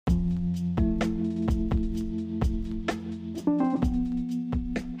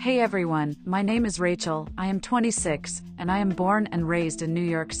Hey everyone, my name is Rachel, I am 26, and I am born and raised in New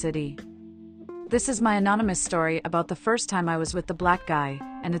York City. This is my anonymous story about the first time I was with the black guy,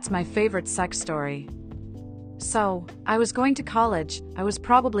 and it's my favorite sex story. So, I was going to college, I was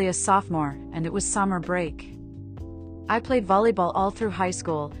probably a sophomore, and it was summer break. I played volleyball all through high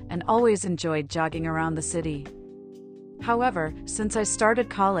school, and always enjoyed jogging around the city. However, since I started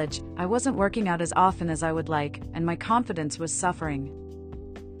college, I wasn't working out as often as I would like, and my confidence was suffering.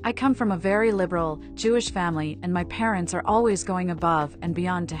 I come from a very liberal, Jewish family, and my parents are always going above and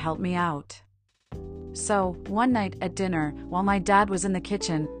beyond to help me out. So, one night at dinner, while my dad was in the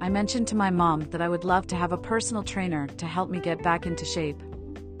kitchen, I mentioned to my mom that I would love to have a personal trainer to help me get back into shape.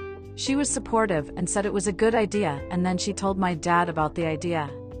 She was supportive and said it was a good idea, and then she told my dad about the idea.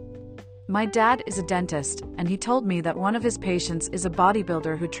 My dad is a dentist, and he told me that one of his patients is a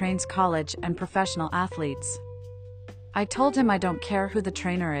bodybuilder who trains college and professional athletes. I told him I don't care who the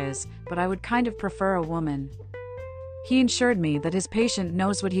trainer is, but I would kind of prefer a woman. He assured me that his patient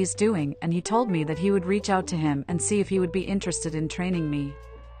knows what he's doing, and he told me that he would reach out to him and see if he would be interested in training me.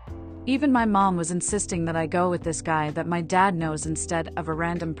 Even my mom was insisting that I go with this guy that my dad knows instead of a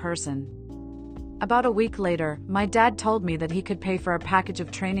random person. About a week later, my dad told me that he could pay for a package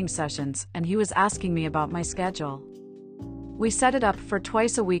of training sessions, and he was asking me about my schedule. We set it up for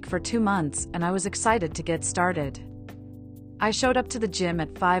twice a week for 2 months, and I was excited to get started. I showed up to the gym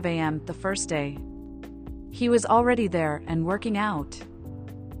at 5 a.m. the first day. He was already there and working out.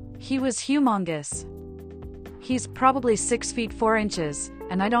 He was humongous. He's probably 6 feet 4 inches,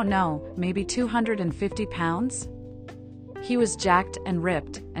 and I don't know, maybe 250 pounds? He was jacked and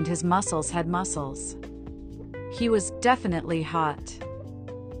ripped, and his muscles had muscles. He was definitely hot.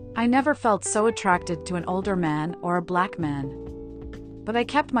 I never felt so attracted to an older man or a black man. But I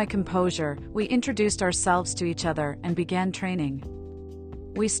kept my composure, we introduced ourselves to each other and began training.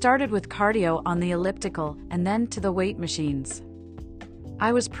 We started with cardio on the elliptical and then to the weight machines.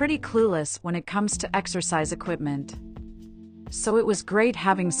 I was pretty clueless when it comes to exercise equipment. So it was great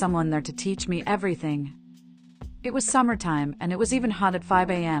having someone there to teach me everything. It was summertime and it was even hot at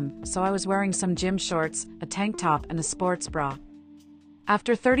 5 a.m., so I was wearing some gym shorts, a tank top and a sports bra.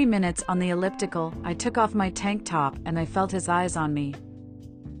 After 30 minutes on the elliptical, I took off my tank top and I felt his eyes on me.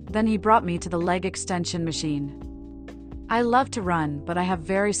 Then he brought me to the leg extension machine. I love to run, but I have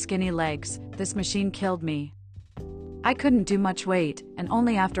very skinny legs. This machine killed me. I couldn't do much weight, and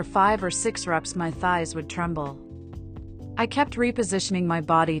only after 5 or 6 reps my thighs would tremble. I kept repositioning my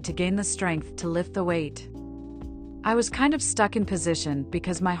body to gain the strength to lift the weight. I was kind of stuck in position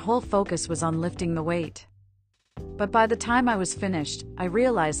because my whole focus was on lifting the weight. But by the time I was finished, I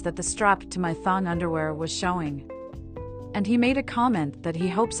realized that the strap to my thong underwear was showing. And he made a comment that he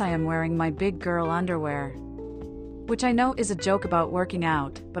hopes I am wearing my big girl underwear. Which I know is a joke about working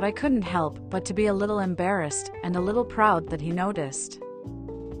out, but I couldn't help but to be a little embarrassed and a little proud that he noticed.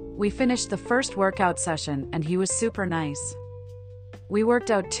 We finished the first workout session and he was super nice. We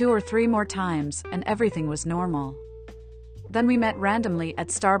worked out 2 or 3 more times and everything was normal. Then we met randomly at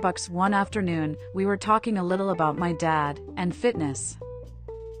Starbucks one afternoon. We were talking a little about my dad and fitness.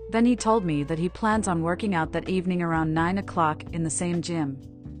 Then he told me that he plans on working out that evening around 9 o'clock in the same gym.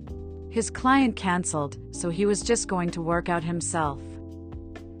 His client canceled, so he was just going to work out himself.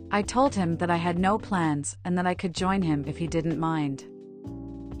 I told him that I had no plans and that I could join him if he didn't mind.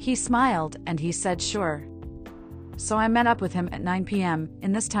 He smiled and he said sure. So I met up with him at 9 p.m,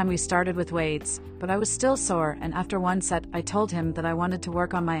 and this time we started with weights, but I was still sore, and after one set I told him that I wanted to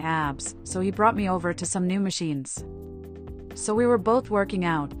work on my abs, so he brought me over to some new machines. So we were both working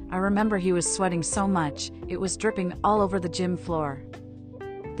out. I remember he was sweating so much, it was dripping all over the gym floor.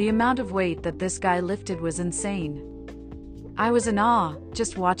 The amount of weight that this guy lifted was insane. I was in awe,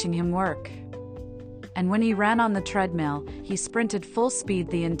 just watching him work. And when he ran on the treadmill, he sprinted full speed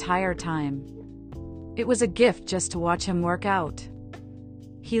the entire time. It was a gift just to watch him work out.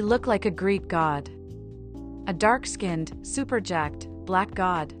 He looked like a Greek god. A dark-skinned, super jacked, black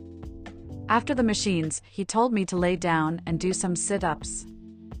god. After the machines, he told me to lay down and do some sit-ups.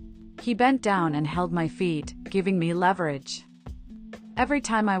 He bent down and held my feet, giving me leverage. Every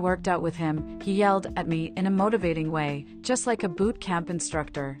time I worked out with him, he yelled at me in a motivating way, just like a boot camp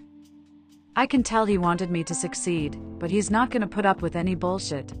instructor. I can tell he wanted me to succeed, but he's not gonna put up with any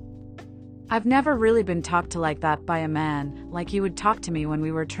bullshit. I've never really been talked to like that by a man, like he would talk to me when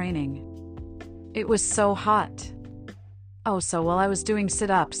we were training. It was so hot. Oh, so while I was doing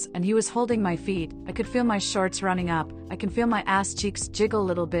sit-ups and he was holding my feet, I could feel my shorts running up, I can feel my ass cheeks jiggle a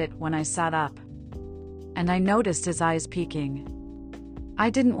little bit when I sat up. And I noticed his eyes peeking. I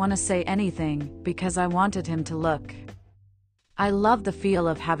didn't want to say anything, because I wanted him to look. I loved the feel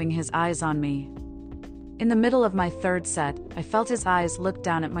of having his eyes on me. In the middle of my third set, I felt his eyes look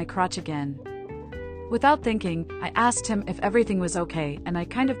down at my crotch again. Without thinking, I asked him if everything was okay, and I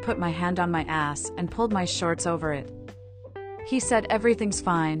kind of put my hand on my ass and pulled my shorts over it. He said, "Everything's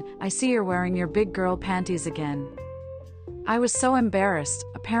fine, I see you're wearing your big girl panties again." I was so embarrassed.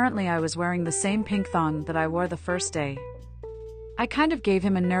 Apparently I was wearing the same pink thong that I wore the first day. I kind of gave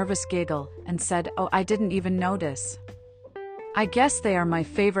him a nervous giggle and said, "Oh, I didn't even notice. I guess they are my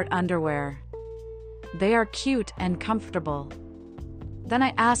favorite underwear. They are cute and comfortable." Then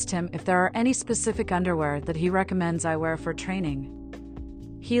I asked him if there are any specific underwear that he recommends I wear for training.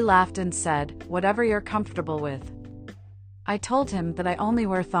 He laughed and said, "Whatever you're comfortable with." I told him that I only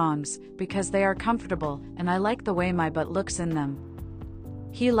wear thongs because they are comfortable and I like the way my butt looks in them.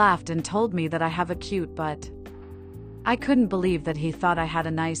 He laughed and told me that I have a cute butt. I couldn't believe that he thought I had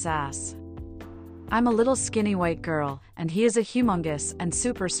a nice ass. I'm a little skinny white girl, and he is a humongous and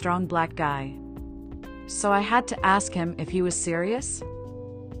super strong black guy. So I had to ask him if he was serious.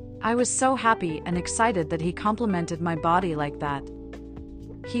 I was so happy and excited that he complimented my body like that.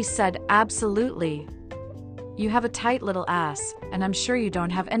 He said, "Absolutely. You have a tight little ass, and I'm sure you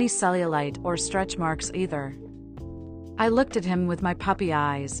don't have any cellulite or stretch marks either." I looked at him with my puppy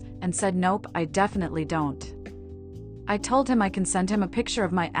eyes and said, "Nope, I definitely don't." I told him I can send him a picture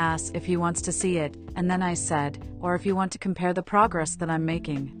of my ass if he wants to see it, and then I said, "Or if you want to compare the progress that I'm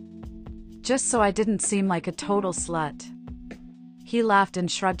making." Just so I didn't seem like a total slut. He laughed and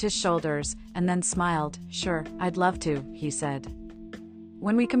shrugged his shoulders, and then smiled. "Sure, I'd love to," he said.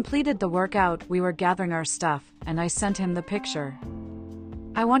 When we completed the workout, we were gathering our stuff, and I sent him the picture.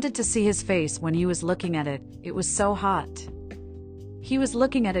 I wanted to see his face when he was looking at it. It was so hot. He was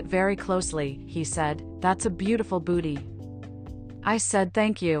looking at it very closely. He said, "That's a beautiful booty." I said,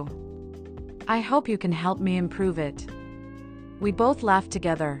 "Thank you. I hope you can help me improve it." We both laughed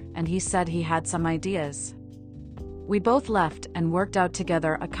together, and he said he had some ideas. We both left and worked out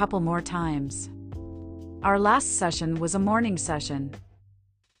together a couple more times. Our last session was a morning session.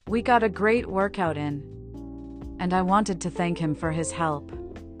 We got a great workout in, and I wanted to thank him for his help.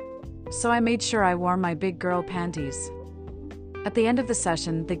 So I made sure I wore my big girl panties. At the end of the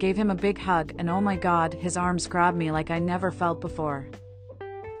session, they gave him a big hug, and oh my God, his arms grabbed me like I never felt before.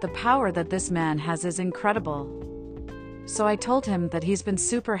 The power that this man has is incredible. So I told him that he's been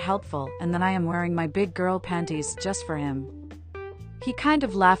super helpful and that I am wearing my big girl panties just for him. He kind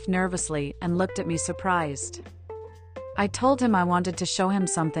of laughed nervously and looked at me surprised. I told him I wanted to show him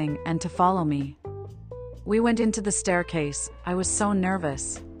something and to follow me. We went into the staircase. I was so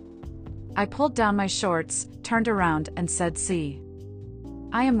nervous. I pulled down my shorts, turned around and said, "See,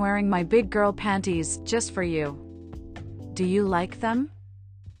 I am wearing my big girl panties just for you. Do you like them?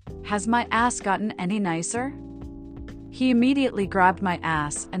 Has my ass gotten any nicer?" He immediately grabbed my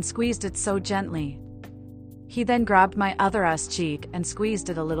ass and squeezed it so gently. He then grabbed my other ass cheek and squeezed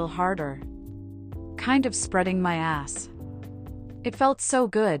it a little harder, kind of spreading my ass. It felt so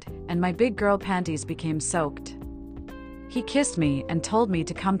good, and my big girl panties became soaked. He kissed me and told me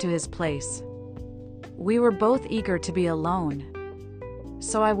to come to his place. We were both eager to be alone.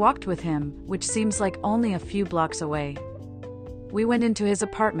 So I walked with him, which seems like only a few blocks away. We went into his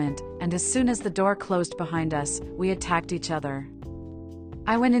apartment, and as soon as the door closed behind us, we attacked each other.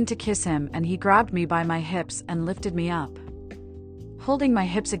 I went in to kiss him, and he grabbed me by my hips and lifted me up, holding my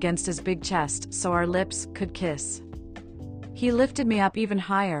hips against his big chest so our lips could kiss. He lifted me up even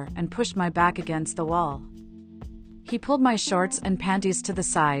higher and pushed my back against the wall. He pulled my shorts and panties to the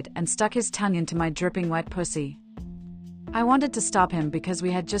side and stuck his tongue into my dripping wet pussy. I wanted to stop him because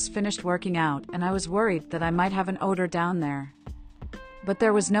we had just finished working out and I was worried that I might have an odor down there. But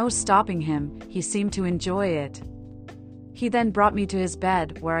there was no stopping him, he seemed to enjoy it. He then brought me to his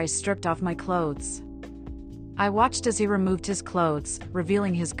bed where I stripped off my clothes. I watched as he removed his clothes,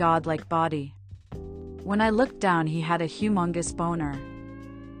 revealing his godlike body. When I looked down, he had a humongous boner.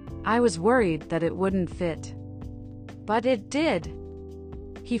 I was worried that it wouldn't fit. But it did.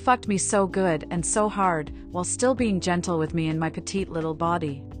 He fucked me so good and so hard, while still being gentle with me in my petite little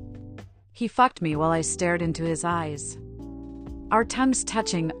body. He fucked me while I stared into his eyes, our tongues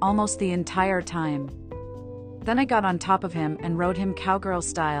touching almost the entire time. Then I got on top of him and rode him cowgirl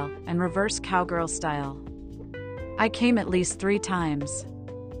style and reverse cowgirl style. I came at least 3 times.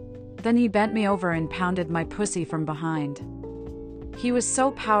 Then he bent me over and pounded my pussy from behind. He was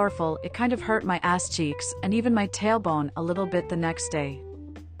so powerful it kind of hurt my ass cheeks and even my tailbone a little bit the next day.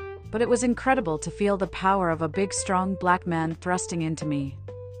 But it was incredible to feel the power of a big strong black man thrusting into me.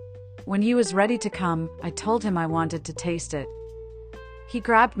 When he was ready to come, I told him I wanted to taste it. He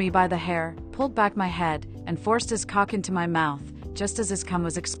grabbed me by the hair, pulled back my head, and forced his cock into my mouth, just as his cum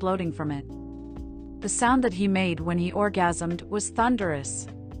was exploding from it. The sound that he made when he orgasmed was thunderous.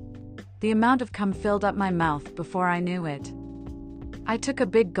 The amount of cum filled up my mouth before I knew it. I took a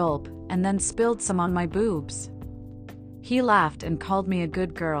big gulp, and then spilled some on my boobs. He laughed and called me a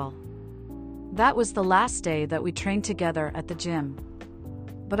good girl. That was the last day that we trained together at the gym.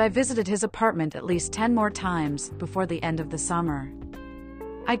 But I visited his apartment at least 10 more times before the end of the summer.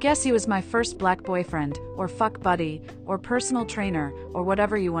 I guess he was my first black boyfriend, or fuck buddy, or personal trainer, or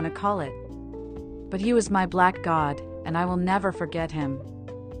whatever you want to call it. But he was my black god, and I will never forget him.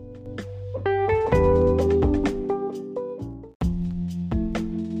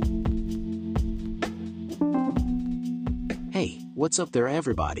 Hey, what's up there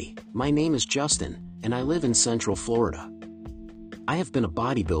everybody? My name is Justin, and I live in Central Florida. I have been a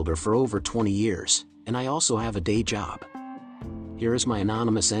bodybuilder for over 20 years, and I also have a day job. Here is my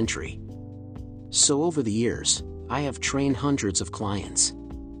anonymous entry. So over the years, I have trained hundreds of clients.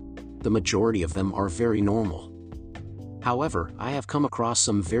 The majority of them are very normal. However, I have come across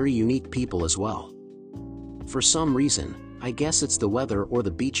some very unique people as well. For some reason, I guess it's the weather or the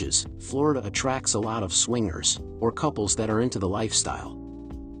beaches, Florida attracts a lot of swingers, or couples that are into the lifestyle.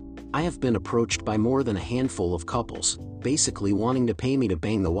 I have been approached by more than a handful of couples, basically wanting to pay me to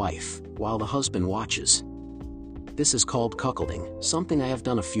bang the wife, while the husband watches. This is called cuckolding, something I have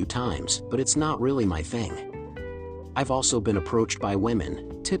done a few times, but it's not really my thing. I've also been approached by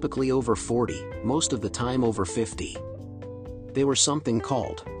women, typically over 40, most of the time over 50. They were something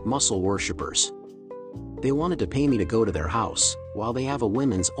called muscle worshippers. They wanted to pay me to go to their house, while they have a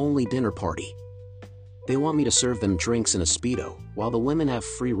women's only dinner party. They want me to serve them drinks in a Speedo, while the women have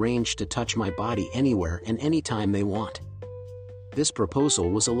free range to touch my body anywhere and anytime they want. This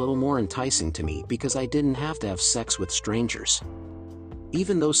proposal was a little more enticing to me because I didn't have to have sex with strangers.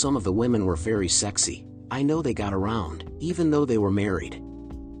 Even though some of the women were very sexy, I know they got around, even though they were married.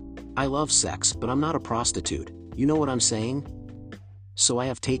 I love sex, but I'm not a prostitute, you know what I'm saying? So I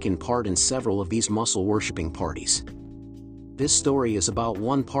have taken part in several of these muscle-worshipping parties. This story is about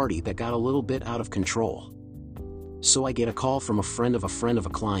one party that got a little bit out of control. So I get a call from a friend of a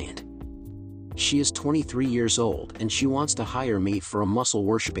client. She is 23 years old and she wants to hire me for a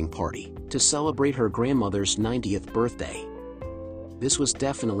muscle-worshipping party to celebrate her grandmother's 90th birthday. This was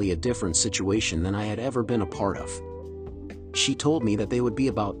definitely a different situation than I had ever been a part of. She told me that they would be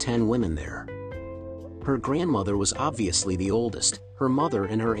about 10 women there. Her grandmother was obviously the oldest, her mother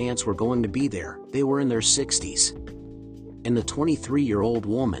and her aunts were going to be there, they were in their 60s. And the 23-year-old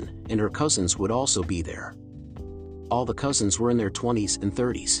woman and her cousins would also be there. All the cousins were in their 20s and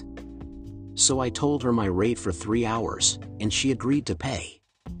 30s. So I told her my rate for 3 hours, and she agreed to pay.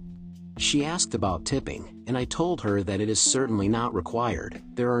 She asked about tipping, and I told her that it is certainly not required,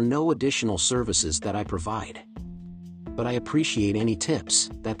 there are no additional services that I provide. But I appreciate any tips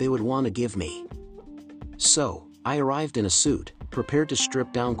that they would want to give me. So, I arrived in a suit, prepared to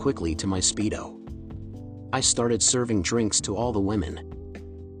strip down quickly to my Speedo. I started serving drinks to all the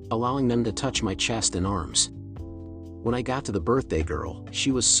women, allowing them to touch my chest and arms. When I got to the birthday girl,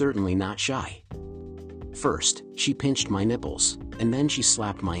 she was certainly not shy. First, she pinched my nipples, and then she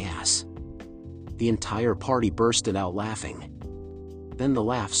slapped my ass. The entire party bursted out laughing. Then the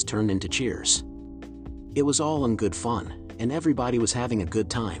laughs turned into cheers. It was all in good fun, and everybody was having a good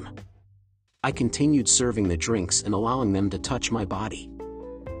time. I continued serving the drinks and allowing them to touch my body.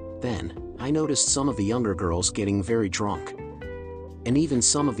 Then, I noticed some of the younger girls getting very drunk. And even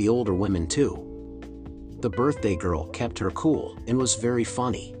some of the older women too. The birthday girl kept her cool and was very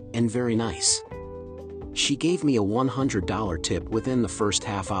funny and very nice. She gave me a $100 tip within the first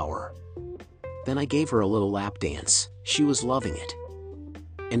half hour. Then I gave her a little lap dance, she was loving it.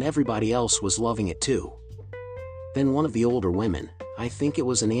 And everybody else was loving it too. Then one of the older women, I think it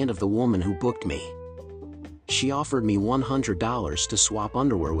was an aunt of the woman who booked me. She offered me $100 to swap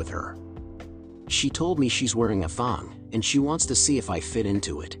underwear with her. She told me she's wearing a thong, and she wants to see if I fit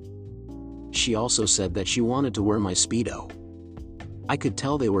into it. She also said that she wanted to wear my Speedo. I could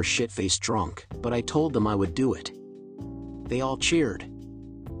tell they were shit-faced drunk, but I told them I would do it. They all cheered.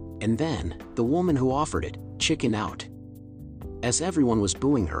 And then, the woman who offered it, chickened out. As everyone was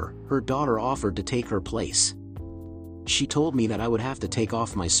booing her, her daughter offered to take her place. She told me that I would have to take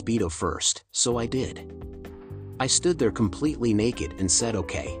off my Speedo first, so I did. I stood there completely naked and said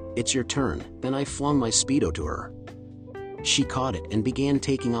okay, it's your turn, then I flung my Speedo to her. She caught it and began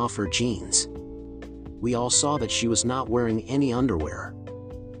taking off her jeans. We all saw that she was not wearing any underwear.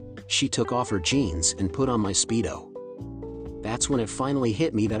 She took off her jeans and put on my Speedo. That's when it finally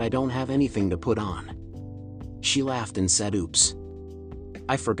hit me that I don't have anything to put on. She laughed and said oops.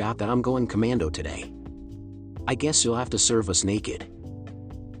 I forgot that I'm going commando today. I guess you'll have to serve us naked."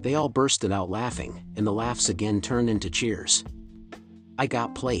 They all bursted out laughing, and the laughs again turned into cheers. I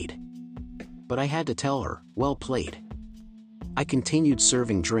got played. But I had to tell her, "Well played." I continued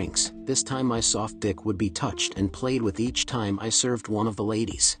serving drinks. This time my soft dick would be touched and played with each time I served one of the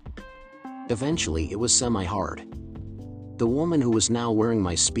ladies. Eventually it was semi-hard. The woman who was now wearing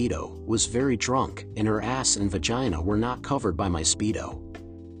my Speedo was very drunk, and her ass and vagina were not covered by my Speedo.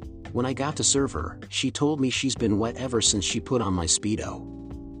 When I got to serve her, she told me she's been wet ever since she put on my Speedo.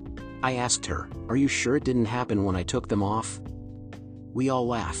 I asked her, "Are you sure it didn't happen when I took them off?" We all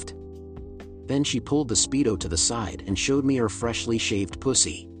laughed. Then she pulled the Speedo to the side and showed me her freshly shaved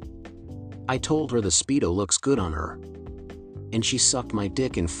pussy. I told her the Speedo looks good on her. And she sucked my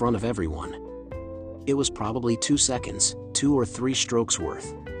dick in front of everyone. It was probably 2 seconds, 2 or 3 strokes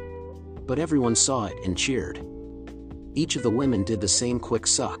worth. But everyone saw it and cheered. Each of the women did the same quick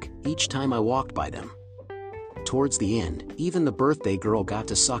suck each time I walked by them. Towards the end, even the birthday girl got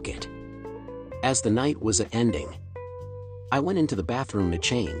to suck it. As the night was ending, I went into the bathroom to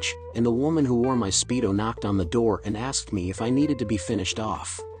change, and the woman who wore my Speedo knocked on the door and asked me if I needed to be finished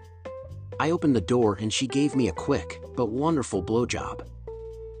off. I opened the door and she gave me a quick, but wonderful blowjob.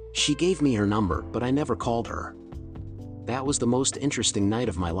 She gave me her number, but I never called her. That was the most interesting night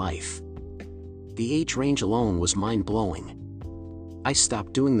of my life. The age range alone was mind-blowing. I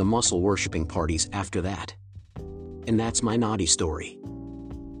stopped doing the muscle-worshipping parties after that. And that's my naughty story.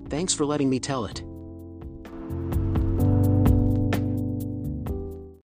 Thanks for letting me tell it.